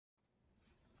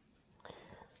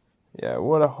Yeah,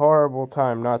 what a horrible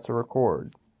time not to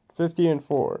record.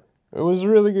 50-4. It was a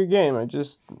really good game. I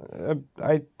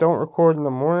don't record in the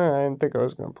morning. I didn't think I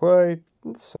was going to play.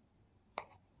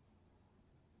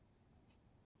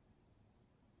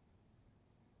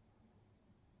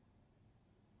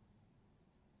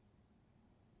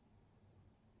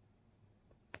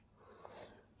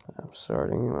 I'm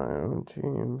starting my own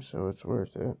team, so it's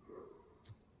worth it.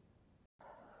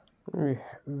 It's going to be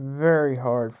very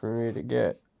hard for me to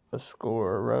get a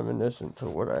score reminiscent to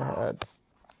what I had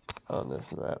on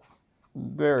this map.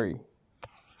 Very,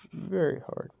 very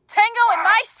hard. Tango in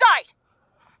my sight!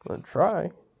 I'm going to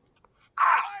try.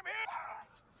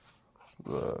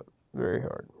 But very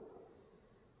hard.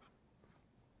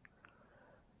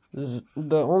 This is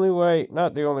the only way,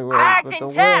 not the only way, but the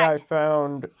way I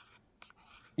found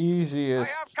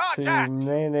easiest to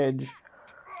manage.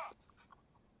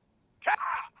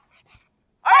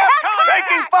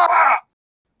 Taking fire!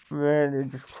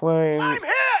 Manage playing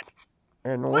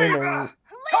and winning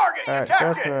at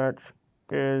deathmatch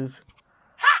is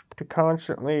to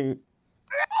constantly.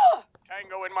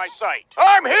 Tango in my sight.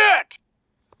 I'm hit!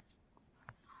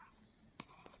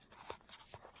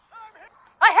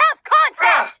 I have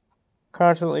contact!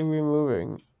 Constantly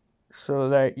removing so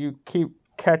that you keep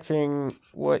catching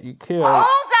what you kill.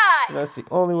 Bullseye! And that's the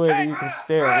only way that you can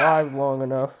stay alive long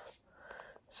enough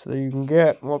so that you can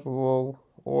get multiple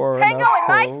or Tango enough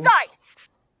in my kills. sight!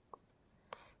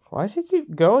 Why does he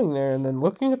keep going there and then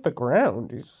looking at the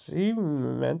ground? Is he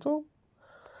mental?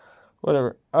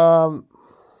 Whatever. Target!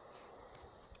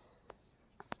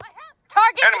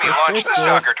 Enemy launched the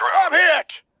stalker drone. I'm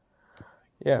hit!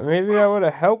 Yeah, maybe I would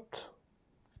have helped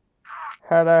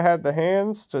had I had the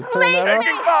hands to turn that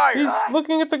off. Fire. He's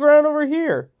looking at the ground over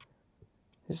here.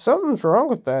 Something's wrong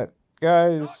with that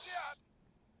guy's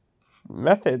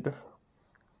method.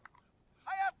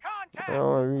 I have contact. I don't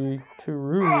want to be too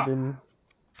rude and...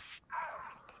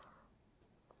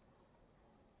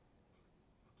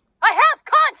 I have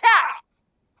contact!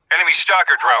 Enemy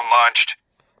stalker drone launched.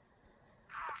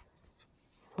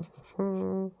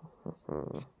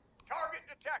 Target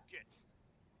detected.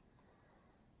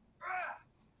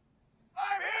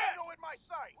 I'm hit. Tango in my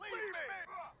sight. Leave me.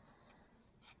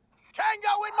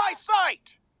 Tango in my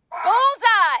sight.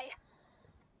 Bullseye!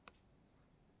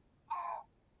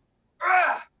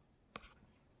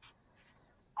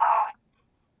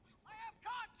 I have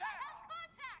contact.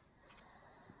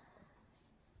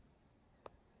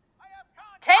 I have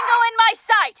contact. Tango in my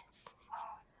sight!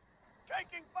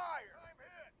 Taking fire. I'm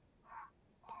hit.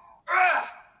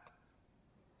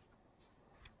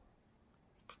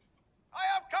 I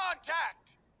have contact.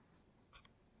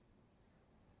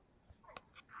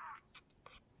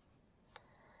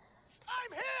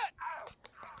 I'm hit.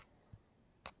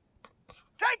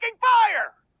 Taking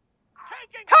fire.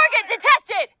 Taking Target fire.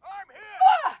 detected! I'm hit.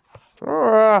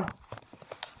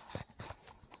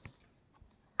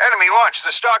 Enemy launched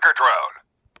the stalker drone.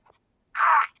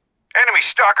 Enemy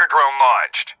stalker drone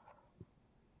launched.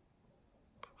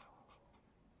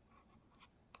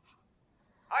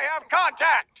 I have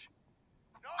contact.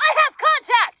 I have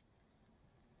contact!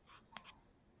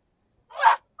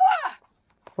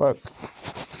 What?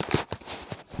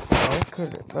 Why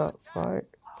could it not fight?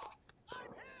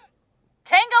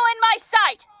 Tango in my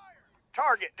sight!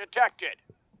 Target detected.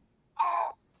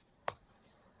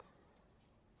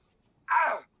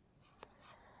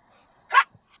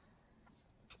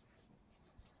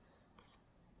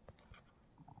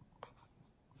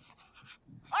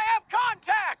 I have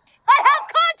contact. I have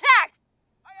contact!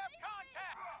 I have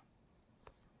contact.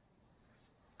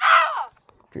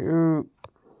 Dude.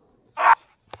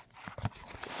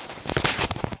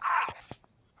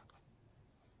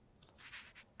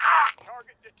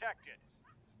 Target detected.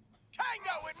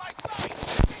 Tango in my sight.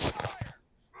 Fire.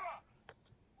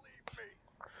 Leave me.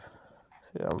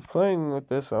 See, I'm playing with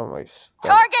this on my stomach.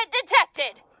 Target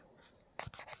detected!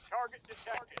 Target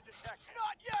detected.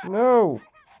 Not yet. No!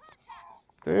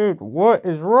 Dude, what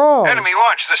is wrong? Enemy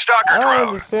launched the stalker I don't drone.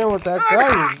 understand what that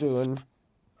guy was doing.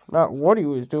 Not what he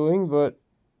was doing, but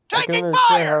I can Taking understand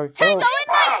fire. how he Tango felt. in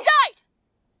my sight!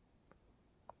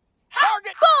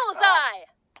 Target. Bullseye!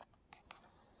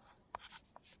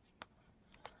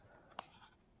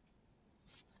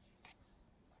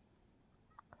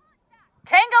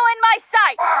 Tango in my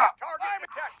sight! Target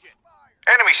detected.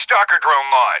 Enemy stalker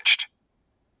drone launched.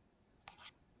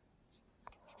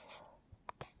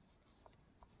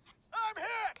 I'm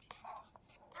hit.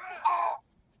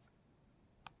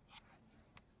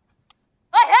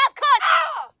 I have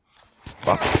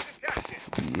contact!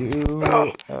 You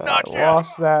Not yet.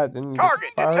 lost that and you Target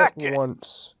fired detected.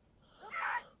 once.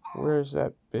 Where's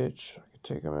that bitch? I can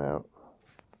take him out.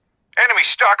 Enemy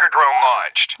stalker drone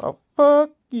launched. Oh,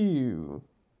 fuck you.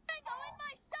 Tango in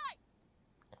my sight.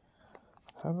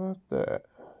 How about that?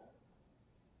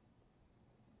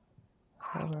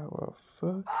 How about, well,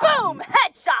 fuck Boom! you.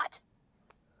 Headshot.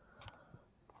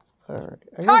 Alright,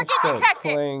 I gotta Target start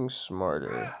detected. playing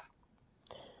smarter.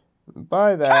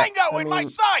 By that, Tango I in my mean,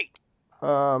 sight.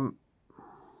 I'm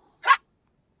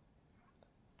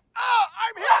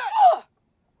hit.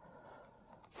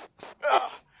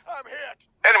 I'm hit.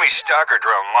 Enemy stalker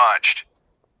drone launched.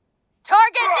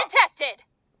 Target detected.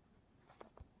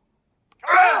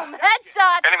 Boom!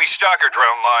 Headshot. Enemy stalker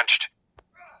drone launched.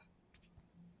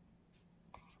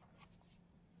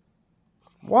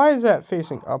 why is that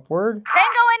facing upward? Tango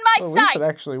in my Well, at least it sight.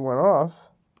 actually went off.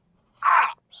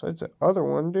 Besides the other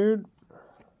one, dude.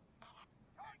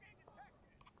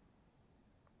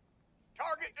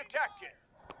 Target detected.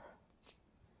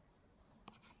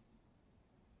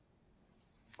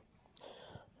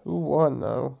 Who won,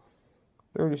 though?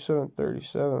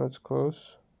 37-37, that's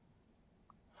close.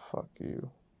 Fuck you.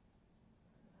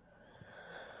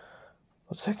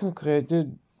 Well, technically, I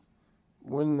did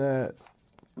win that.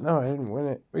 No, I didn't win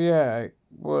it. But yeah,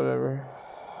 whatever.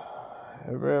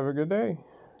 Everybody have a good day.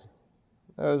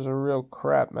 That was a real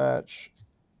crap match.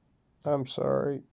 I'm sorry.